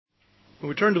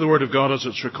We turn to the Word of God as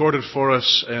it's recorded for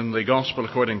us in the Gospel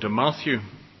according to Matthew,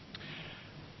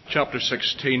 chapter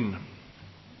 16,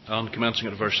 and commencing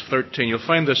at verse 13. You'll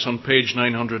find this on page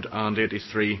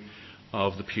 983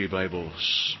 of the Pew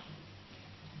Bibles.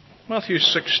 Matthew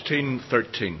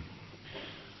 16:13.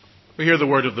 We hear the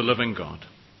word of the living God.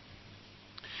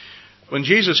 When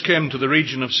Jesus came to the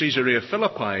region of Caesarea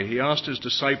Philippi, he asked his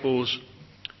disciples,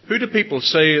 "Who do people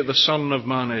say the Son of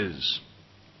Man is?"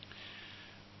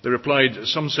 They replied,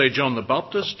 "Some say John the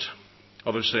Baptist,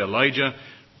 others say Elijah,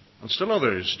 and still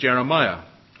others Jeremiah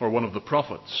or one of the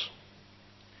prophets."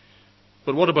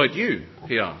 "But what about you?"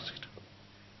 he asked.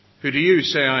 "Who do you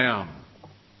say I am?"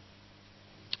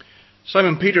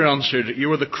 Simon Peter answered,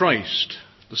 "You are the Christ,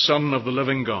 the Son of the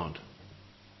living God."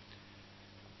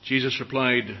 Jesus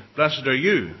replied, "Blessed are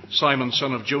you, Simon,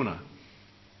 son of Jonah,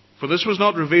 for this was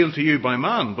not revealed to you by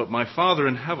man, but my Father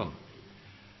in heaven.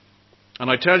 And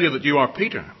I tell you that you are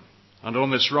Peter, and on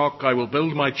this rock I will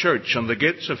build my church, and the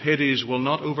gates of Hades will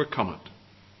not overcome it.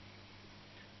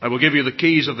 I will give you the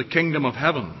keys of the kingdom of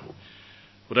heaven.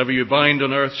 Whatever you bind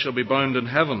on earth shall be bound in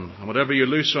heaven, and whatever you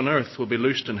loose on earth will be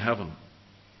loosed in heaven."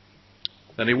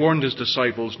 Then he warned his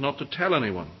disciples not to tell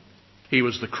anyone he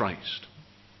was the Christ.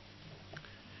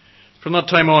 From that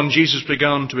time on, Jesus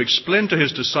began to explain to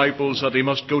his disciples that he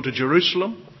must go to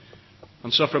Jerusalem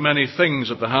and suffer many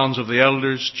things at the hands of the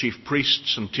elders, chief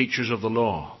priests, and teachers of the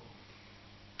law,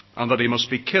 and that he must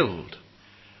be killed,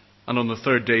 and on the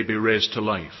third day be raised to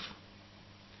life.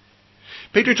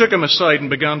 Peter took him aside and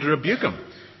began to rebuke him.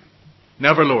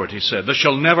 "Never, Lord," he said, "this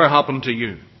shall never happen to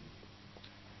you."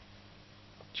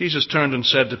 Jesus turned and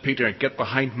said to Peter, "Get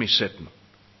behind me, Satan.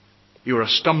 You are a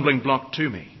stumbling block to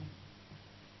me.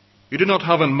 You do not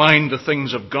have in mind the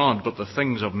things of God, but the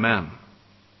things of men."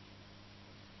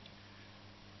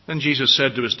 Then Jesus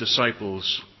said to his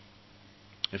disciples,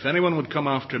 "If anyone would come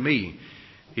after me,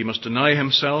 he must deny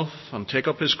himself and take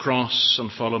up his cross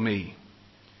and follow me.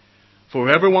 For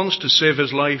whoever wants to save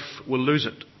his life will lose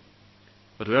it,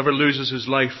 but whoever loses his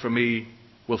life for me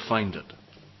will find it.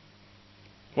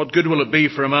 What good will it be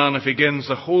for a man if he gains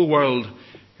the whole world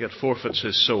yet forfeits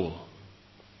his soul?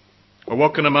 Or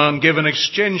what can a man give in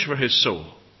exchange for his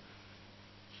soul?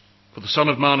 For the Son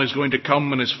of Man is going to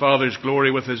come in his Father's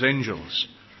glory with his angels,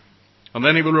 and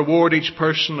then he will reward each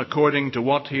person according to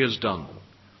what he has done.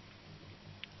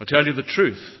 I tell you the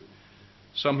truth,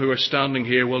 some who are standing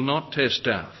here will not taste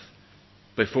death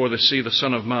before they see the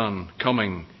Son of Man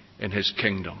coming in his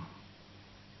kingdom."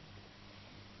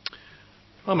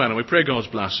 Amen. And we pray God's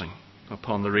blessing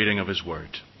upon the reading of his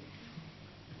word.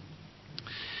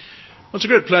 Well, it's a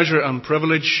great pleasure and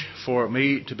privilege for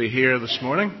me to be here this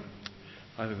morning.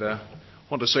 I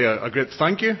want to say a great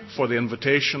thank you for the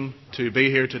invitation to be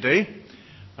here today.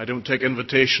 I don't take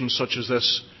invitations such as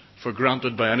this for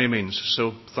granted by any means,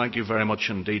 so thank you very much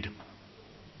indeed.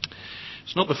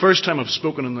 It's not the first time I've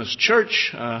spoken in this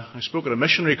church. I spoke at a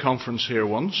missionary conference here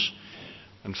once.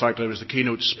 In fact, I was the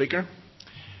keynote speaker,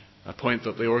 a point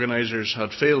that the organisers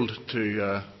had failed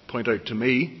to point out to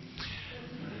me.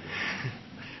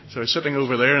 So I was sitting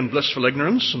over there in blissful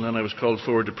ignorance, and then I was called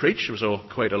forward to preach. It was all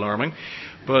quite alarming.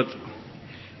 But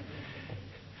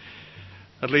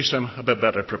at least I'm a bit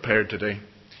better prepared today.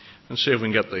 And see if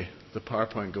we can get the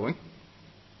PowerPoint going.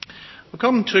 We'll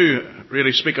come to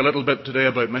really speak a little bit today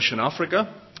about Mission Africa,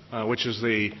 which is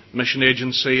the mission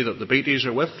agency that the Beatties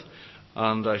are with.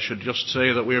 And I should just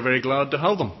say that we are very glad to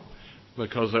have them,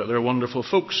 because they're wonderful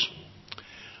folks.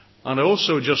 And I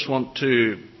also just want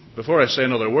to, before I say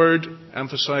another word,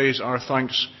 emphasise our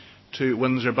thanks to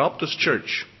Windsor Baptist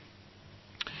Church.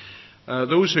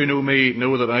 Those who know me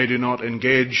know that I do not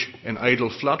engage in idle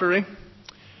flattery.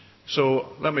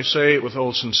 So let me say with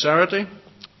all sincerity,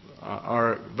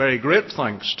 our very great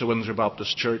thanks to Windsor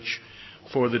Baptist Church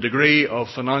for the degree of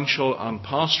financial and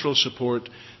pastoral support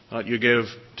that you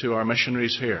give to our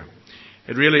missionaries here.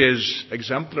 It really is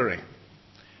exemplary.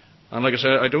 And like I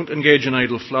said, I don't engage in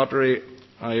idle flattery.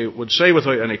 I would say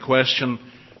without any question,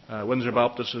 Windsor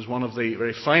Baptist is one of the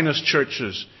very finest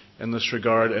churches in this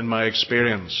regard in my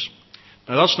experience.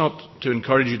 Now that's not to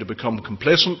encourage you to become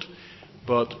complacent,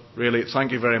 but really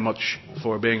thank you very much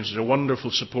for being such a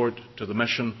wonderful support to the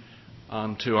mission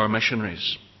and to our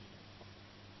missionaries.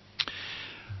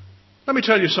 Let me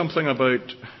tell you something about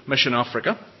Mission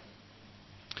Africa.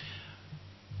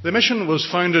 The mission was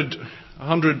founded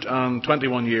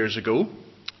 121 years ago,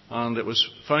 and it was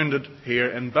founded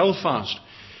here in Belfast.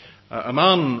 A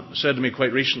man said to me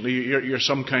quite recently, you're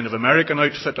some kind of American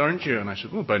outfit, aren't you? And I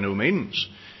said, well, by no means.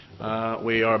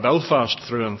 We are Belfast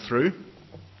through and through.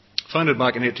 Founded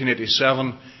back in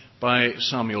 1887 by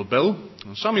Samuel Bill.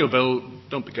 And Samuel Bill,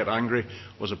 don't get angry,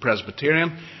 was a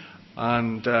Presbyterian,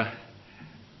 and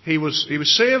he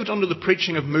was saved under the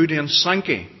preaching of Moody and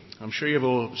Sankey. I'm sure you've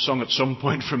all sung at some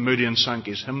point from Moody and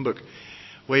Sankey's hymn book,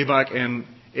 way back in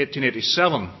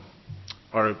 1887,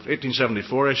 or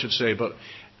 1874 I should say, but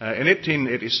in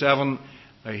 1887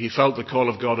 he felt the call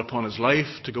of God upon his life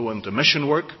to go into mission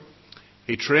work.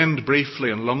 He trained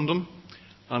briefly in London,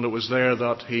 and it was there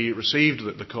that he received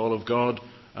the call of God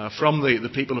from the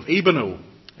people of Ibano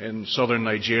in southern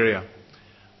Nigeria.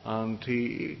 And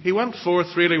he went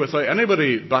forth really without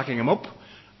anybody backing him up.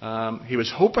 He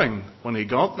was hoping when he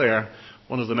got there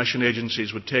one of the mission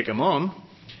agencies would take him on,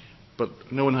 but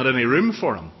no one had any room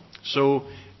for him. So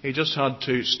he just had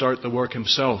to start the work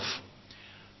himself.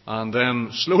 And then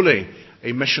slowly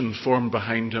a mission formed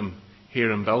behind him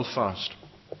here in Belfast.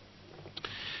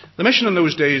 The mission in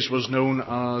those days was known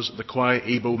as the Kwa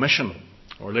Ibo Mission,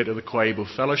 or later the Kwa Ibo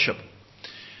Fellowship.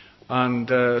 And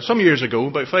some years ago,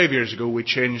 about 5 years ago, we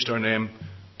changed our name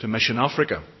to Mission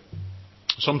Africa.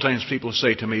 Sometimes people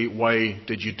say to me, why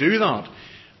did you do that?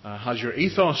 Has your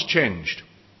ethos changed?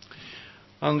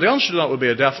 And the answer to that would be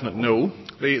a definite no.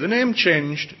 The name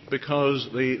changed because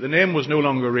the name was no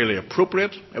longer really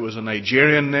appropriate. It was a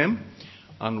Nigerian name,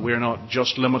 and we're not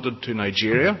just limited to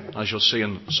Nigeria, as you'll see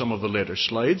in some of the later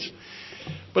slides.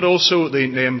 But also the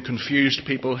name confused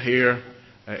people here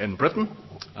in Britain.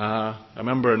 I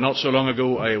remember not so long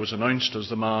ago I was announced as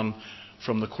the man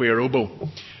from the Queer Oboe.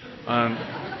 And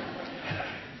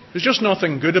there's just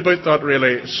nothing good about that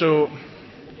really. So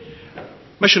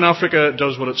Mission Africa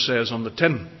does what it says on the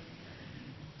tin.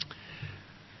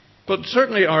 But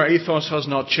certainly our ethos has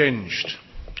not changed.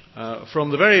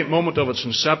 From the very moment of its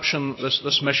inception,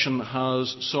 this mission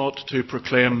has sought to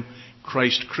proclaim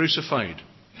Christ crucified.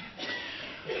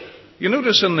 You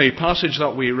notice in the passage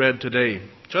that we read today,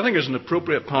 which I think is an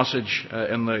appropriate passage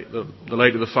in the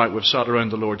light of the fact we've sat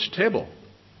around the Lord's table,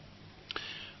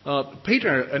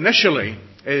 Peter initially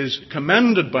is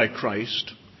commended by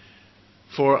Christ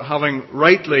for having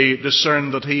rightly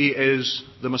discerned that he is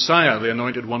the Messiah, the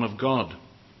anointed one of God.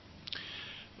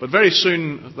 But very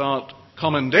soon that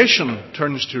commendation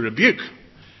turns to rebuke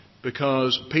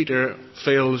because Peter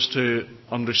fails to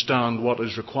understand what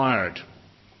is required.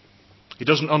 He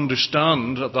doesn't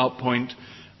understand at that point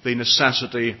the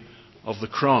necessity of the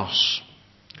cross.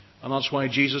 And that's why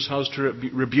Jesus has to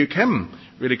rebuke him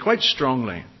really quite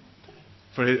strongly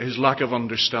for his lack of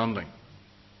understanding.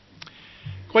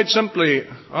 Quite simply,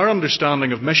 our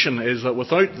understanding of mission is that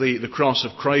without the cross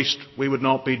of Christ, we would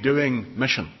not be doing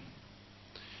mission.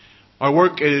 Our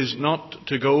work is not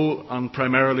to go and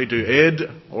primarily do aid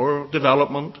or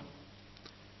development.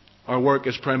 Our work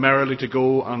is primarily to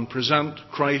go and present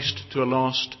Christ to a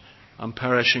lost and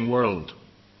perishing world.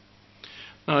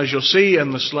 Now, as you'll see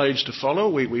in the slides to follow,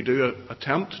 we do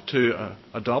attempt to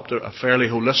adopt a fairly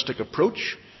holistic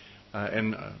approach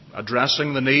in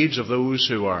addressing the needs of those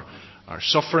who are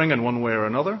suffering in one way or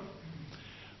another.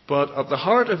 But at the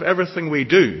heart of everything we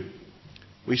do,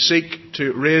 we seek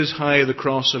to raise high the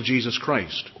cross of Jesus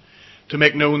Christ, to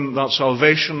make known that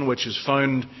salvation which is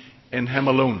found in Him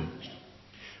alone.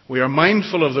 We are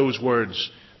mindful of those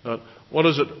words, that what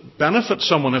does it benefit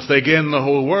someone if they gain the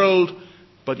whole world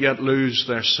but yet lose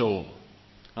their soul?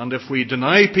 And if we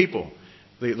deny people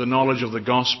the knowledge of the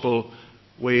gospel,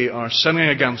 we are sinning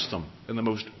against them in the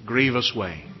most grievous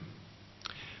way.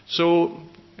 So,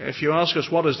 if you ask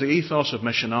us what is the ethos of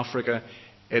Mission Africa,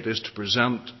 it is to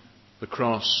present the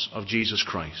cross of Jesus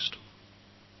Christ.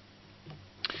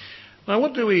 Now,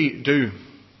 what do we do?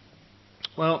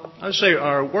 Well, I say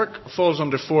our work falls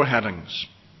under four headings.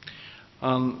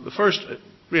 The first,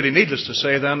 really needless to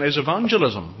say then, is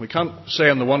evangelism. We can't say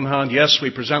on the one hand, yes, we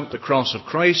present the cross of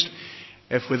Christ,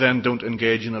 if we then don't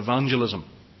engage in evangelism.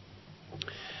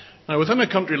 Now, within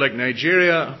a country like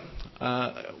Nigeria,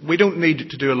 we don't need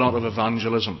to do a lot of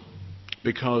evangelism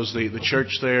because the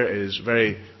church there is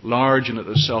very large and it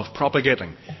is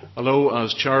self-propagating. Although,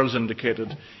 as Charles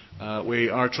indicated, we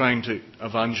are trying to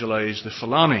evangelize the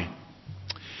Fulani.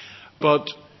 But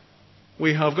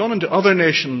we have gone into other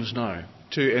nations now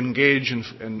to engage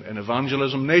in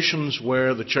evangelism, nations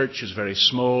where the church is very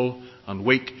small and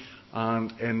weak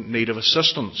and in need of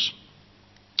assistance.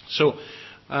 So,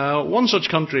 one such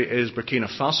country is Burkina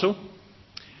Faso.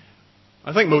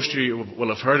 I think most of you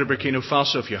will have heard of Burkina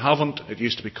Faso. If you haven't, it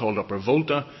used to be called Upper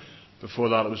Volta. Before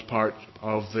that, it was part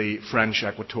of the French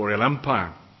Equatorial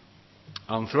Empire.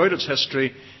 And throughout its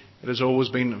history, it has always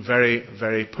been very,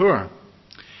 very poor.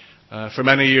 For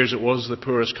many years, it was the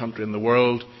poorest country in the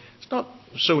world. It's not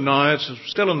so now. It's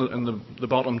still in the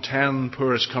bottom 10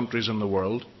 poorest countries in the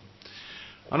world.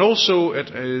 And also it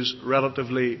is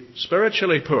relatively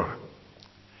spiritually poor.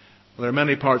 There are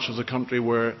many parts of the country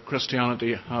where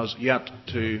Christianity has yet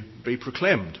to be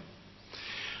proclaimed.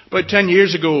 About 10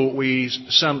 years ago, we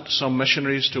sent some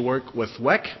missionaries to work with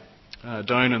WEC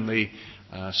down in the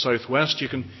southwest. You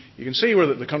can see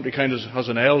where the country kind of has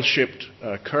an L-shaped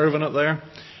curve in it there.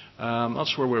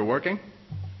 That's where we're working,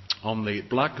 on the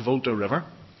Black Volta River.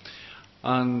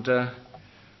 And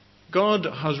God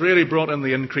has really brought in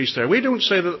the increase there. We don't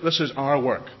say that this is our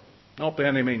work. Not by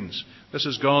any means. This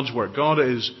is God's work. God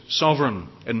is sovereign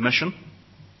in mission.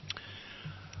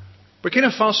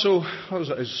 Burkina Faso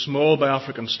is small by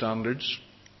African standards.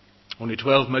 Only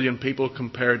 12 million people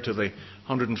compared to the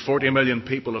 140 million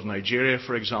people of Nigeria,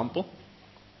 for example.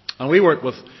 And we work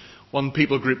with one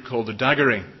people group called the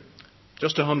Dagari.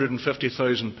 Just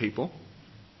 150,000 people.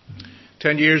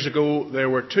 10 years ago, there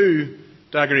were 2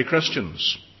 Dagari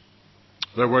Christians.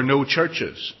 There were no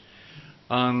churches.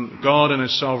 And God in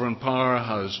His sovereign power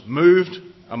has moved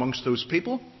amongst those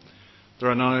people. There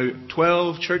are now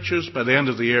 12 churches. By the end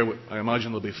of the year, I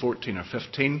imagine there'll be 14 or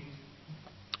 15.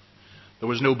 There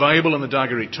was no Bible in the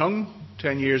Dagari tongue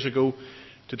 10 years ago.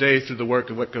 Today, through the work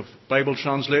of Wycliffe Bible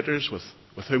translators,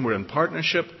 with whom we're in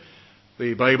partnership,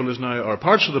 the Bible is now, or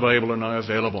parts of the Bible are now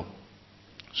available.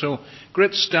 So,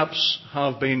 great steps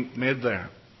have been made there.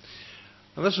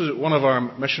 And this is one of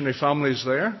our missionary families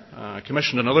there. I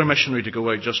commissioned another missionary to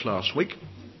go out just last week.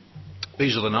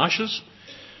 These are the Nashes.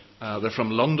 They're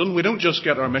from London. We don't just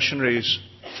get our missionaries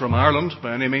from Ireland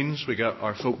by any means. We get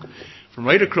our folk from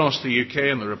right across the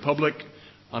UK and the Republic,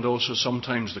 and also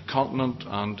sometimes the continent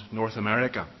and North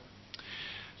America.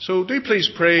 So do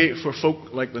please pray for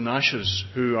folk like the Nashes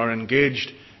who are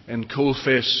engaged in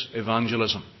coalface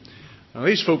evangelism. Now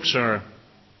these folks are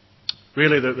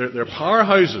really, they're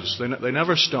powerhouses. They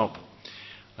never stop.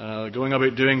 Going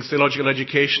about doing theological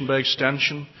education by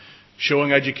extension,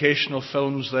 showing educational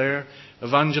films there,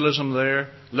 evangelism there,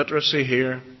 literacy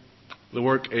here. The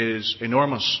work is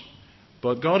enormous.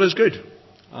 But God is good,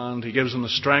 and He gives them the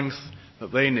strength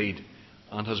that they need,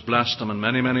 and has blessed them in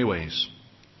many, many ways.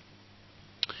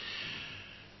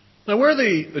 Now, where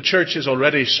the church is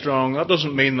already strong, that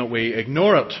doesn't mean that we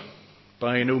ignore it.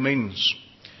 By no means.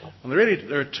 And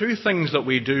there are 2 things that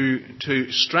we do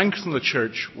to strengthen the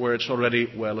church where it's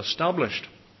already well established.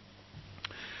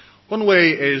 One way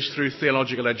is through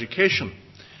theological education.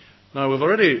 Now, we've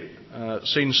already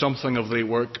seen something of the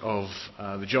work of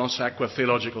the Jos Ekwa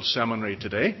Theological Seminary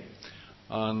today.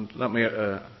 And let me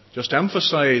just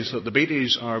emphasize that the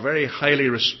Beatties are very highly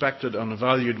respected and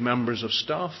valued members of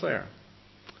staff there.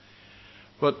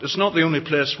 But it's not the only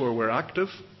place where we're active.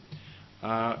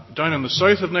 Down in the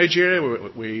south of Nigeria,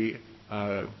 we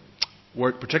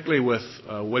work particularly with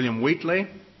William Wheatley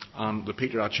and the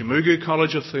Peter Achimugu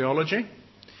College of Theology.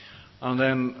 And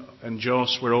then in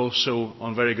Jos, we're also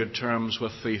on very good terms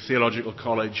with the Theological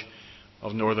College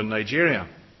of Northern Nigeria.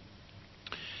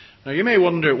 Now you may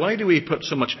wonder, why do we put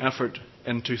so much effort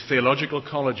into theological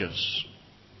colleges?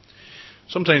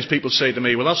 Sometimes people say to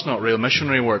me, well, that's not real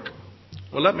missionary work.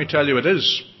 Well, let me tell you, it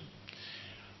is.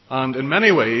 And in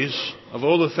many ways, of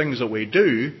all the things that we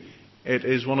do, it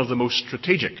is one of the most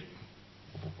strategic.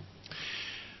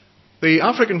 The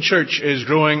African church is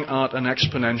growing at an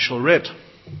exponential rate.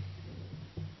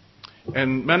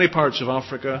 In many parts of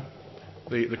Africa,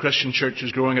 the Christian church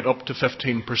is growing at up to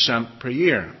 15% per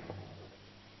year.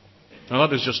 Now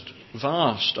that is just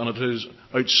vast, and it has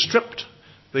outstripped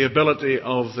the ability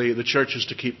of the churches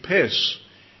to keep pace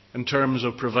in terms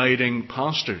of providing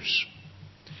pastors.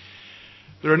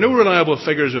 There are no reliable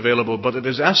figures available, but it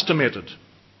is estimated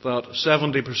that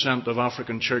 70% of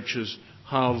African churches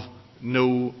have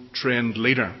no trained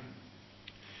leader.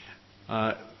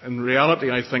 In reality,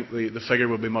 I think the figure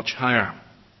will be much higher.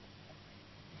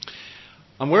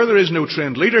 And where there is no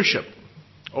trained leadership,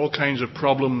 all kinds of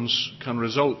problems can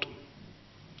result.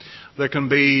 There can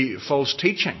be false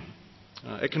teaching.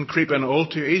 It can creep in all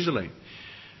too easily.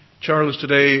 Charles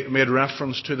today made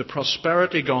reference to the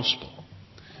prosperity gospel.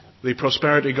 The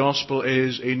prosperity gospel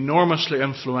is enormously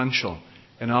influential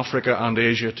in Africa and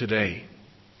Asia today.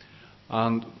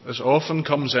 And this often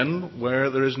comes in where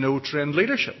there is no trained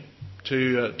leadership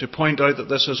to point out that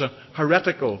this is a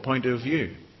heretical point of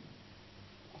view.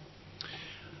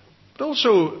 But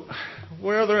also,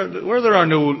 where there are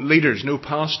no leaders, no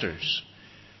pastors,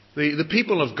 the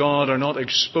people of God are not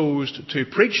exposed to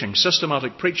preaching,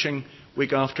 systematic preaching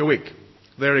week after week.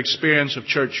 Their experience of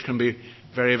church can be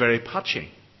very, very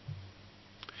patchy.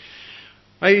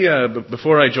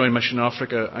 Before I joined Mission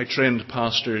Africa, I trained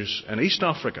pastors in East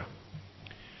Africa.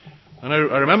 And I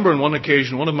remember on one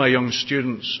occasion, one of my young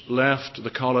students left the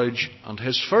college, and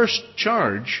his first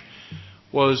charge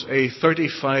was a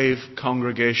 35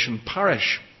 congregation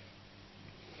parish.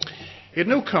 He had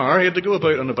no car, he had to go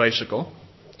about on a bicycle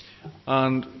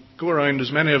and go around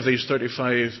as many of these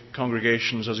 35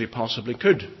 congregations as he possibly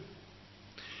could.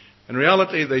 In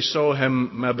reality, they saw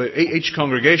him each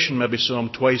congregation maybe saw him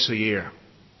twice a year.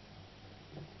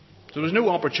 There was no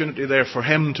opportunity there for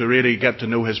him to really get to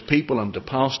know his people and to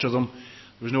pastor them.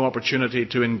 There was no opportunity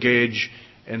to engage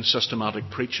in systematic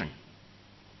preaching.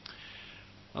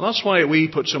 And that's why we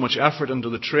put so much effort into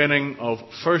the training of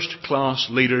first-class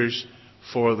leaders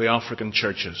for the African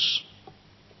churches.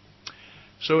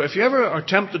 So if you ever are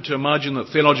tempted to imagine that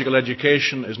theological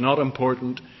education is not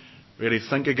important, really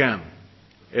think again.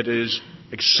 It is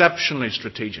exceptionally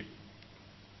strategic.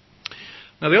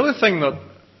 Now, the other thing that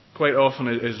quite often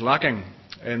is lacking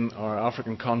in our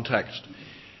African context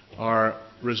are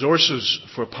resources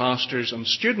for pastors and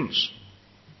students.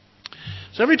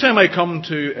 So every time I come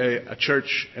to a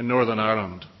church in Northern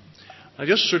Ireland, I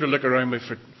just sort of look around me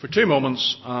for 2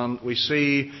 moments and we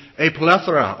see a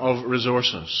plethora of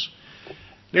resources.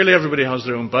 Nearly everybody has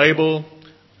their own Bible,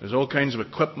 there's all kinds of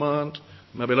equipment,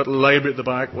 maybe a little library at the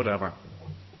back, whatever.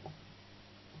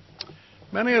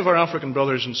 Many of our African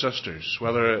brothers and sisters,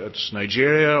 whether it's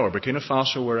Nigeria or Burkina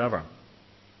Faso, wherever,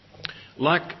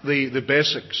 lack the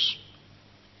basics.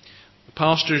 The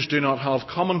pastors do not have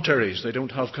commentaries, they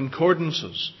don't have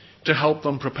concordances to help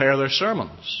them prepare their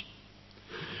sermons.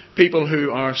 People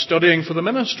who are studying for the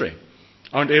ministry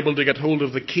aren't able to get hold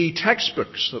of the key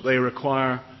textbooks that they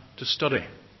require to study.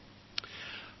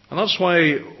 And that's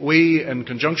why we, in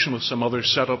conjunction with some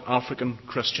others, set up African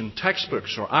Christian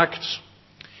textbooks, or ACTS.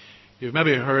 You've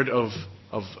maybe heard of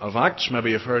ACTS,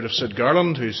 maybe you've heard of Sid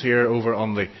Garland, who's here over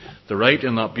on the right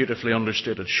in that beautifully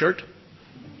understated shirt.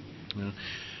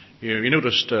 You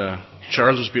noticed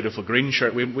Charles's beautiful green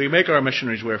shirt. We make our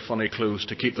missionaries wear funny clothes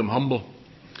to keep them humble.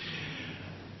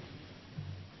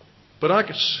 But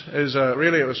ACTS is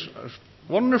really a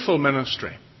wonderful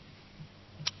ministry.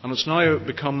 And it's now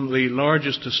become the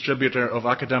largest distributor of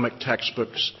academic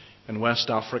textbooks in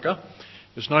West Africa.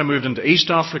 It's now moved into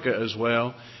East Africa as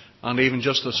well. And even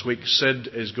just this week, Sid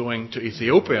is going to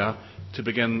Ethiopia to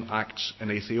begin ACTS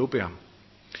in Ethiopia.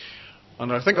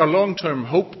 And I think our long-term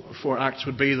hope for ACTS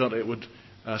would be that it would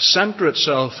centre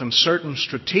itself in certain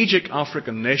strategic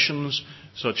African nations,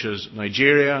 such as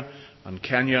Nigeria and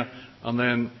Kenya, and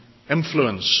then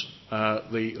influence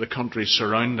the countries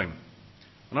surrounding.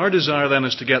 And our desire then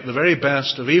is to get the very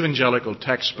best of evangelical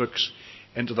textbooks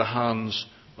into the hands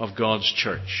of God's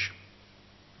church.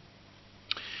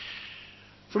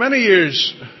 For many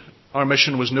years, our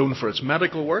mission was known for its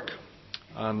medical work,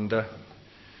 and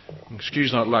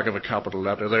excuse that lack of a capital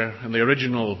letter there. In the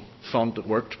original font it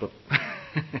worked, but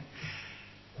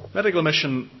medical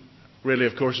mission really,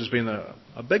 of course, has been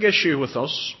a big issue with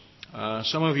us.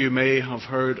 Some of you may have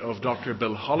heard of Dr.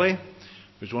 Bill Holly,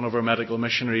 who's one of our medical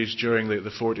missionaries during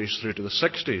the 40s through to the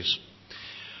 60s.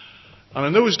 And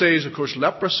in those days, of course,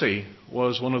 leprosy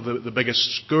was one of the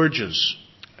biggest scourges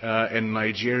in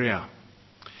Nigeria.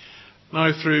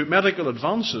 Now, through medical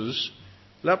advances,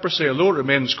 leprosy, although it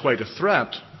remains quite a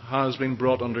threat, has been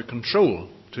brought under control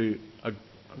to a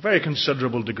very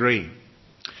considerable degree.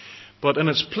 But in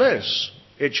its place,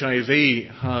 HIV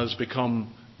has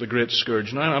become the great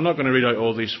scourge. Now, I'm not going to read out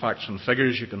all these facts and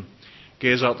figures. You can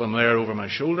gaze at them there over my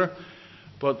shoulder.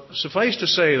 But suffice to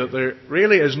say that there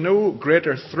really is no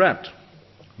greater threat,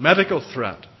 medical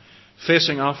threat,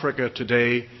 facing Africa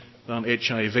today than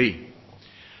HIV.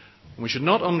 We should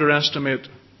not underestimate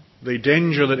the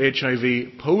danger that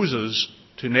HIV poses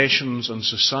to nations and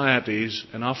societies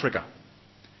in Africa.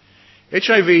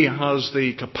 HIV has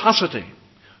the capacity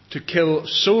to kill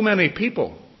so many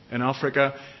people in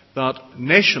Africa that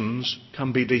nations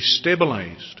can be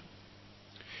destabilized.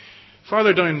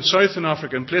 Farther down south in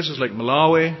Africa, in places like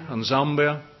Malawi and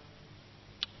Zambia,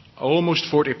 almost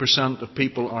 40% of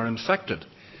people are infected.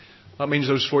 That means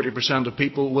those 40% of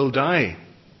people will die.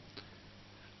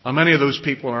 And many of those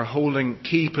people are holding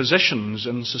key positions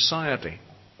in society.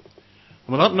 And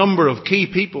when that number of key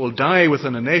people die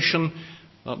within a nation,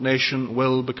 that nation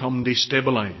will become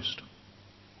destabilized.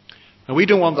 Now, we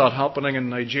don't want that happening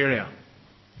in Nigeria.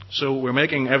 So we're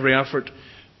making every effort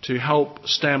to help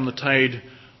stem the tide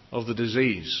of the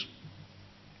disease.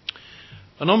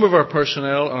 A number of our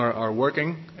personnel are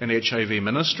working in HIV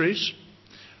ministries.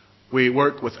 We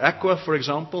work with ECWA, for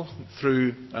example,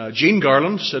 through Jean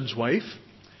Garland, Sid's wife,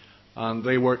 and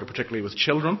they work particularly with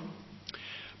children.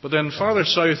 But then farther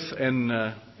south in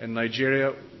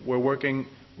Nigeria, we're working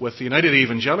with the United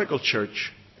Evangelical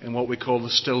Church in what we call the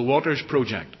Still Waters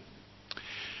Project.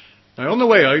 Now, on the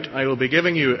way out, I will be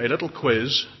giving you a little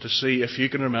quiz to see if you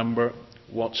can remember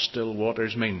what still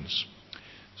waters means.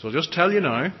 So I'll just tell you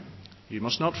now, you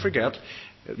must not forget,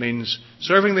 it means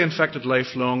serving the infected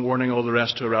lifelong, warning all the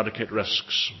rest to eradicate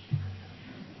risks.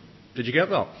 Did you get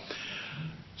that?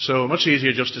 So much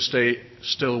easier just to stay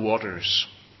still waters.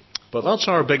 But that's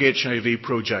our big HIV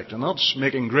project, and that's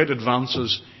making great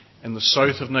advances in the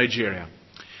south of Nigeria.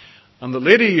 And the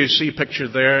lady you see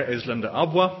pictured there is Linda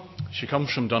Abwa. She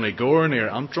comes from Donegal near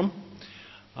Antrim.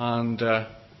 And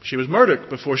she was murdered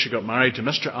before she got married to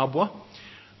Mr. Abwa.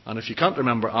 And if you can't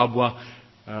remember Abwa,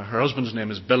 her husband's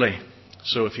name is Billy.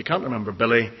 So if you can't remember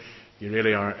Billy, you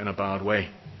really are in a bad way.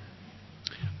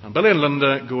 And Billy and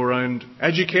Linda go around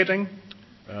educating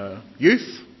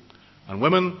youth and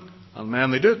women and men.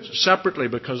 They do it separately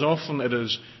because often it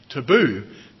is taboo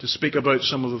to speak about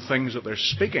some of the things that they're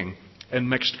speaking in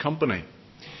mixed company.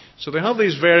 So they have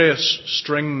these various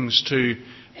strings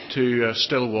to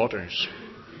still waters.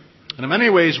 And in many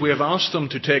ways we have asked them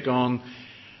to take on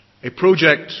a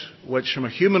project which from a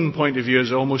human point of view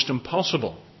is almost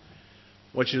impossible,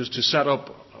 which is to set up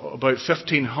about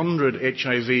 1,500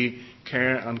 HIV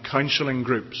care and counselling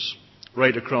groups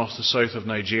right across the south of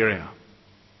Nigeria.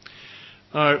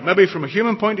 Now, maybe from a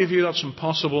human point of view that's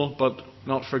impossible, but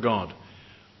not for God.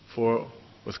 For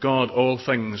with God all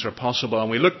things are possible, and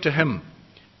we look to Him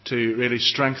to really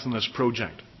strengthen this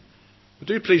project. But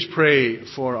do please pray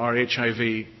for our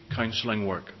HIV counselling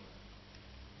work.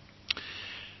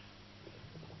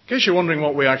 In case you're wondering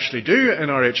what we actually do in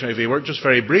our HIV work, just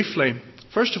very briefly,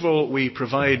 first of all, we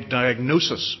provide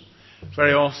diagnosis.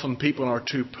 Very often people are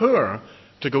too poor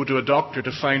to go to a doctor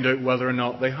to find out whether or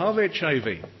not they have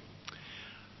HIV.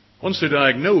 Once they're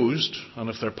diagnosed, and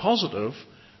if they're positive,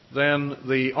 then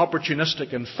the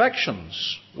opportunistic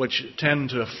infections which tend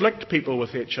to afflict people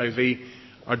with HIV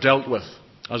are dealt with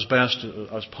as best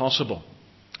as possible.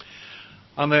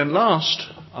 And then last,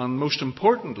 and most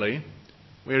importantly,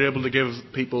 we're able to give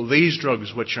people these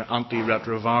drugs which are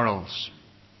antiretrovirals.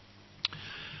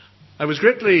 I was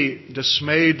greatly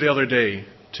dismayed the other day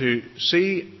to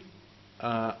see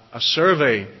a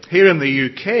survey here in the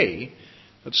UK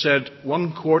that said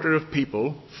 1/4 of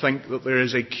people think that there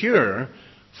is a cure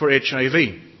for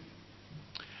HIV.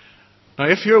 Now,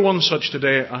 if you're one such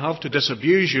today, I have to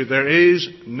disabuse you. There is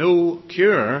no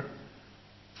cure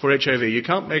for HIV. You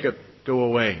can't make it go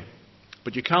away,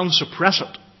 but you can suppress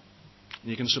it.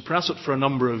 You can suppress it for a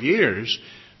number of years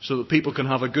so that people can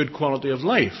have a good quality of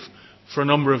life for a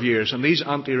number of years. And these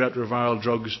antiretroviral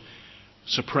drugs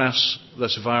suppress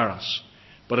this virus.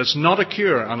 But it's not a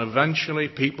cure, and eventually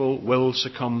people will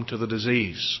succumb to the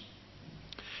disease.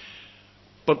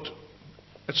 But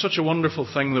it's such a wonderful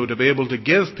thing, though, to be able to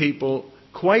give people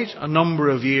quite a number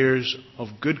of years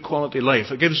of good quality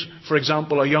life. It gives, for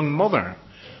example, a young mother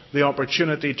the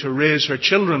opportunity to raise her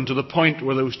children to the point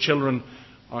where those children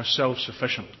are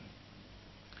self-sufficient.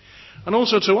 And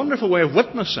also it's a wonderful way of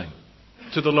witnessing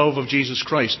to the love of Jesus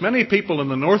Christ. Many people in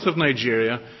the north of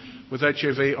Nigeria with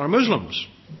HIV are Muslims.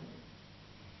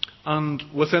 And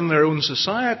within their own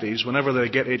societies, whenever they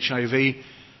get HIV,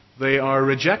 they are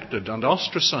rejected and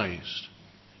ostracized.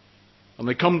 And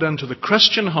they come down to the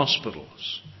Christian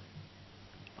hospitals,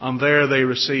 and there they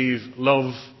receive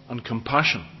love and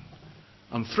compassion.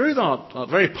 And through that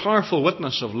very powerful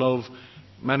witness of love,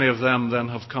 many of them then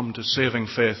have come to saving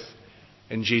faith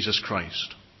in Jesus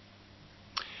Christ.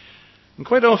 And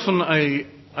quite often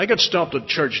I get stopped at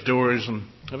church doors, and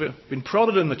I've been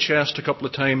prodded in the chest a couple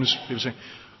of times. People say,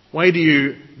 "Why do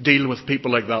you deal with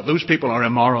people like that? Those people are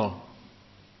immoral."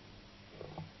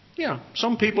 Yeah,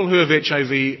 some people who have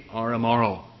HIV are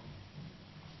immoral.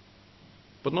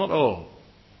 But not all.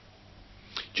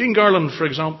 Jean Garland, for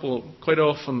example, quite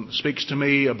often speaks to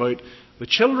me about the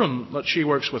children that she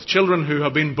works with, children who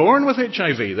have been born with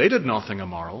HIV. They did nothing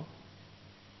immoral.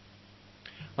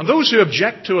 And those who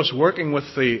object to us working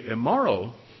with the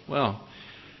immoral, well,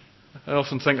 I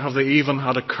often think, have they even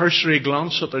had a cursory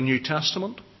glance at the New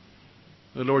Testament?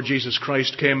 The Lord Jesus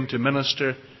Christ came to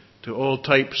minister to all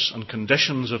types and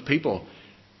conditions of people,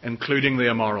 including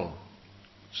the immoral.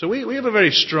 So we have a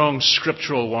very strong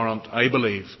scriptural warrant, I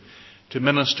believe, to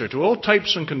minister to all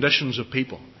types and conditions of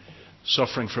people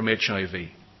suffering from HIV.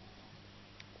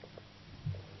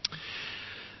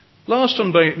 Last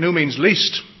and by no means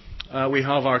least, we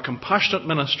have our compassionate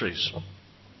ministries,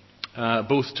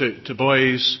 both to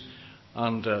boys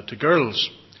and to girls.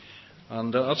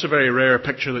 And that's a very rare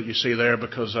picture that you see there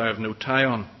because I have no tie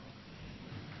on.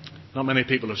 Not many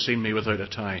people have seen me without a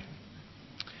tie.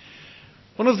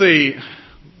 One of the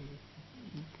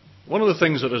One of the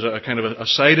things that is a kind of a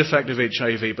side effect of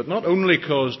HIV, but not only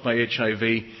caused by HIV,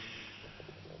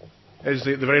 is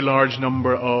the very large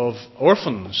number of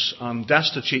orphans and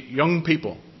destitute young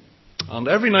people. And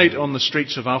every night on the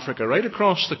streets of Africa, right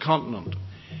across the continent,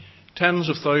 tens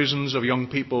of thousands of young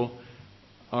people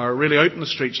are really out in the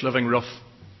streets living rough.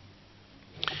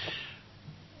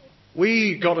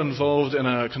 We got involved in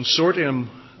a consortium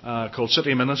called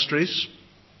City Ministries,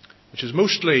 which is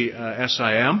mostly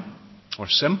SIM, or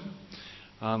SIM,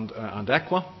 and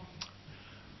ECWA.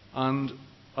 And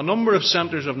a number of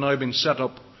centres have now been set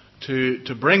up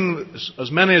to bring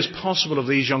as many as possible of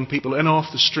these young people in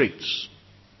off the streets.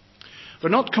 They're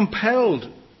not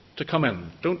compelled to come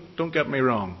in, don't get me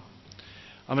wrong.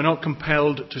 And they're not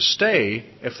compelled to stay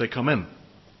if they come in.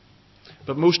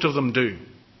 But most of them do.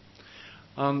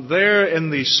 And there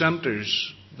in these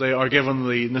centres, they are given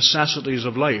the necessities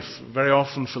of life. Very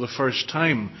often for the first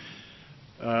time,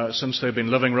 since they've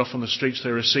been living rough on the streets,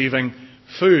 they're receiving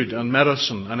food and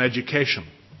medicine and education.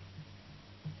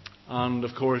 And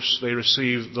of course, they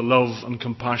receive the love and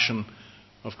compassion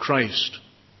of Christ.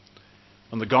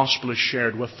 And the gospel is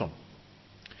shared with them.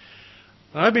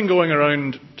 Now, I've been going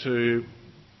around to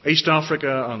East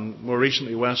Africa and more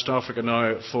recently West Africa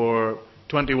now for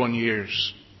 21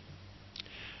 years.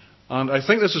 And I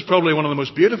think this is probably one of the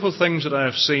most beautiful things that I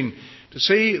have seen, to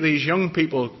see these young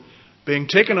people being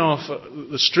taken off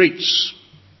the streets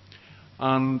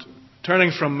and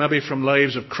turning from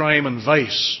lives of crime and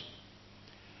vice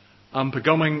and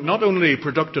becoming not only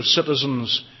productive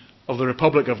citizens of the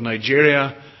Republic of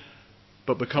Nigeria,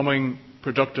 but becoming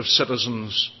productive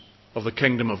citizens of the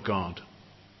kingdom of God.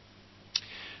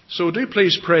 So do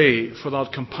please pray for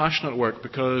that compassionate work,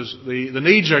 because the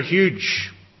needs are huge.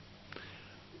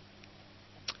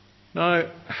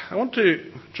 Now, I want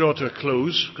to draw to a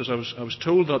close, because I was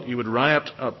told that you would riot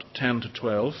at 10 to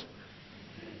 12.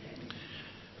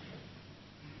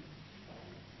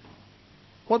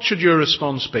 What should your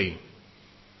response be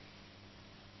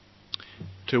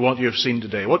to what you have seen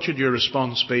today? What should your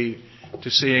response be to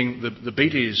seeing the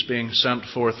Beatties being sent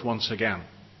forth once again?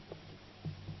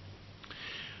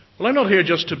 Well, I'm not here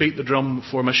just to beat the drum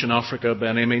for Mission Africa by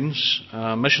any means.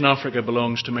 Mission Africa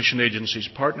belongs to Mission Agencies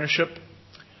Partnership,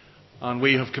 and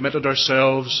we have committed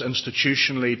ourselves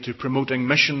institutionally to promoting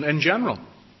mission in general.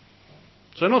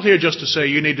 So I'm not here just to say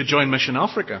you need to join Mission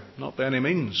Africa, not by any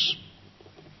means.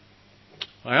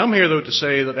 I am here, though, to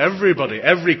say that everybody,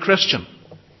 every Christian,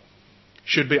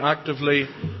 should be actively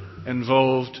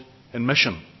involved in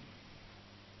mission.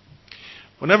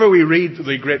 Whenever we read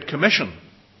the Great Commission,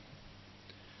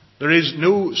 there is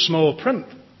no small print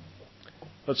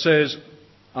that says,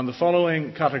 and the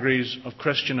following categories of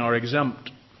Christian are exempt.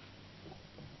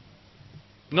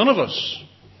 None of us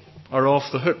are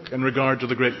off the hook in regard to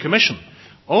the Great Commission.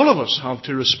 All of us have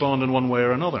to respond in one way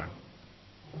or another.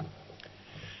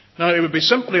 Now, it would be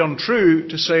simply untrue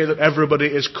to say that everybody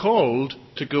is called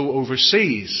to go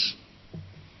overseas.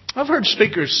 I've heard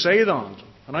speakers say that,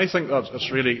 and I think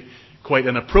that's really quite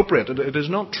inappropriate. It is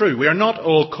not true. We are not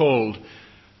all called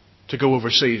to go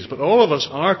overseas, but all of us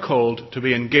are called to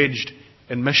be engaged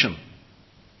in mission.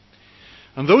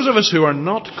 And those of us who are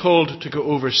not called to go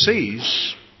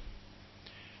overseas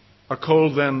are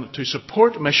called then to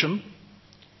support mission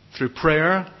through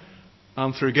prayer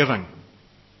and through giving.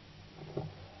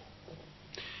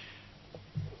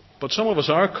 But some of us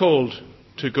are called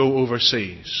to go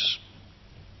overseas.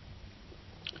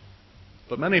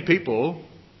 But many people,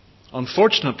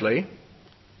 unfortunately,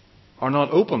 are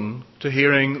not open to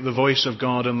hearing the voice of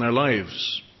God in their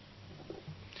lives.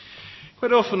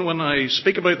 Quite often when I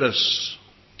speak about this,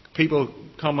 people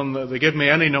come and they give me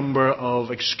any number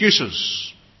of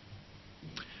excuses.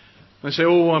 They say,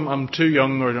 I'm too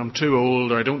young, or I'm too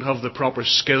old, or I don't have the proper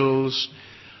skills.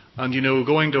 And,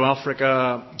 going to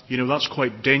Africa, that's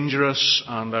quite dangerous,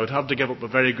 and I would have to give up a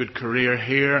very good career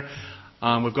here,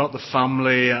 and we've got the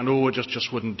family, and it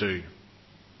just wouldn't do.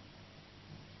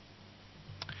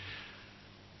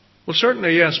 Well,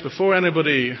 certainly, yes, before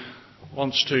anybody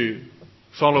wants to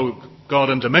follow God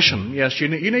into mission, yes, you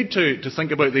need to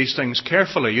think about these things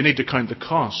carefully. You need to count the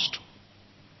cost.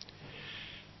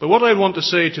 But what I want to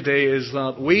say today is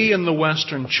that we in the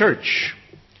Western Church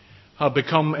have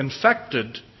become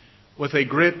infected with a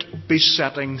great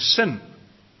besetting sin.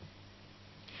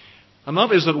 And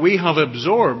that is that we have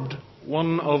absorbed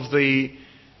one of the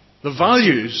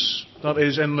values that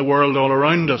is in the world all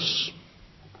around us.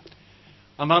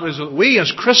 And that is that we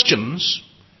as Christians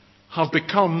have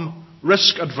become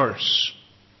risk adverse.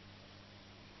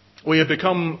 We have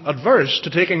become adverse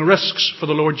to taking risks for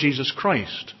the Lord Jesus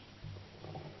Christ.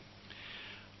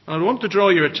 And I want to draw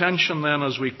your attention then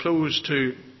as we close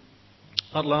to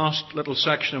that last little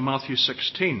section of Matthew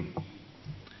 16,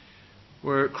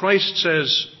 where Christ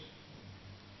says,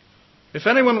 "If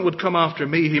anyone would come after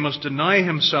me, he must deny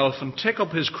himself and take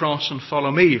up his cross and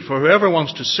follow me. For whoever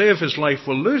wants to save his life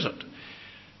will lose it,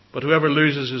 but whoever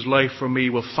loses his life for me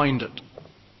will find it."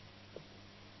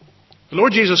 The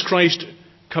Lord Jesus Christ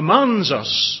commands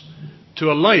us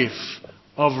to a life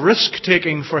of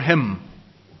risk-taking for Him.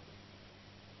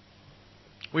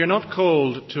 We are not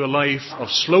called to a life of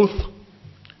sloth.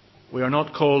 We are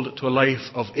not called to a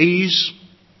life of ease.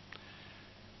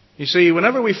 You see,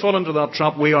 whenever we fall into that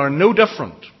trap, we are no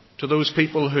different to those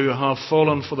people who have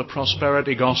fallen for the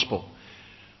prosperity gospel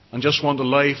and just want a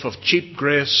life of cheap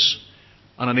grace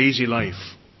and an easy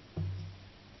life.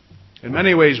 In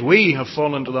many ways, we have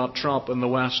fallen into that trap in the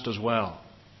West as well.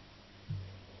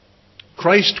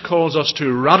 Christ calls us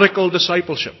to radical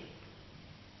discipleship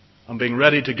and being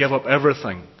ready to give up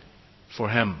everything for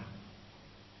Him.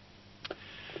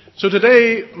 So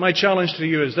today, my challenge to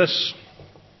you is this.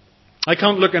 I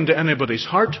can't look into anybody's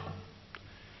heart.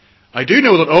 I do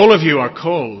know that all of you are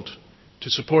called to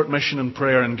support mission and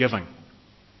prayer and giving.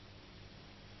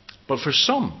 But for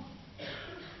some,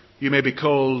 you may be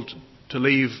called to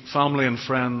leave family and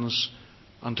friends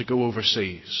and to go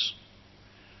overseas.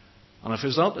 And if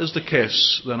that is the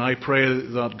case, then I pray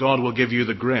that God will give you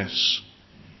the grace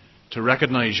to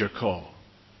recognize your call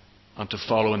and to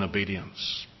follow in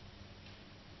obedience.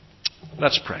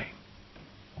 Let's pray.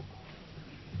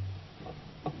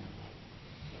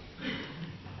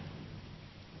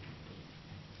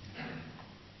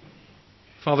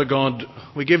 Father God,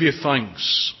 we give you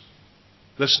thanks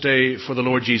this day for the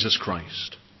Lord Jesus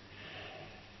Christ.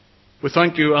 We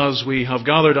thank you as we have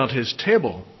gathered at His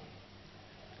table.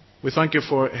 We thank you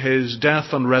for His death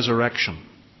and resurrection.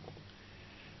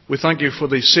 We thank you for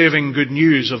the saving good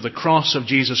news of the cross of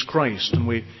Jesus Christ. And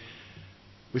we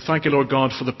thank you, Lord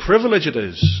God, for the privilege it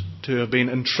is to have been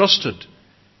entrusted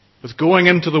with going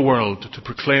into the world to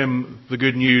proclaim the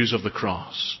good news of the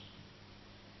cross.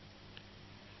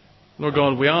 Lord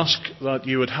God, we ask that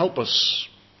you would help us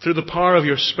through the power of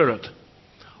your Spirit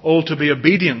all to be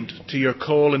obedient to your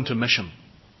call into mission.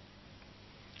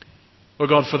 Lord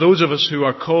God, for those of us who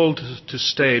are called to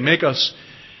stay, make us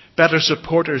better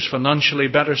supporters financially,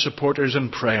 better supporters in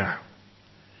prayer.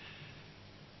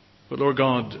 But Lord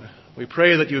God, we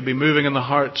pray that you would be moving in the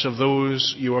hearts of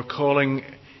those you are calling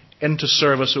into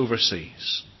service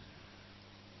overseas.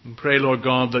 And pray, Lord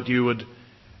God, that you would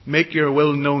make your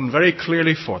will known very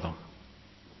clearly for them.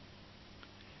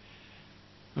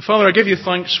 And Father, I give you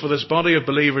thanks for this body of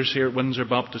believers here at Windsor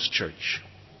Baptist Church.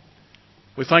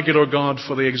 We thank you, Lord God,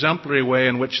 for the exemplary way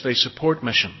in which they support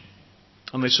mission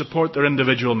and they support their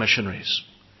individual missionaries.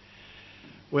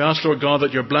 We ask, Lord God,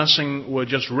 that your blessing would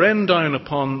just rain down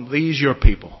upon these your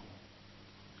people.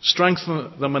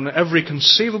 Strengthen them in every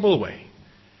conceivable way.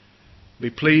 Be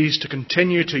pleased to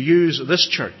continue to use this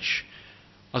church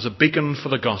as a beacon for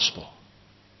the gospel.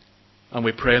 And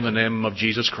we pray in the name of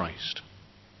Jesus Christ.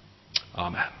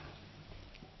 Amen.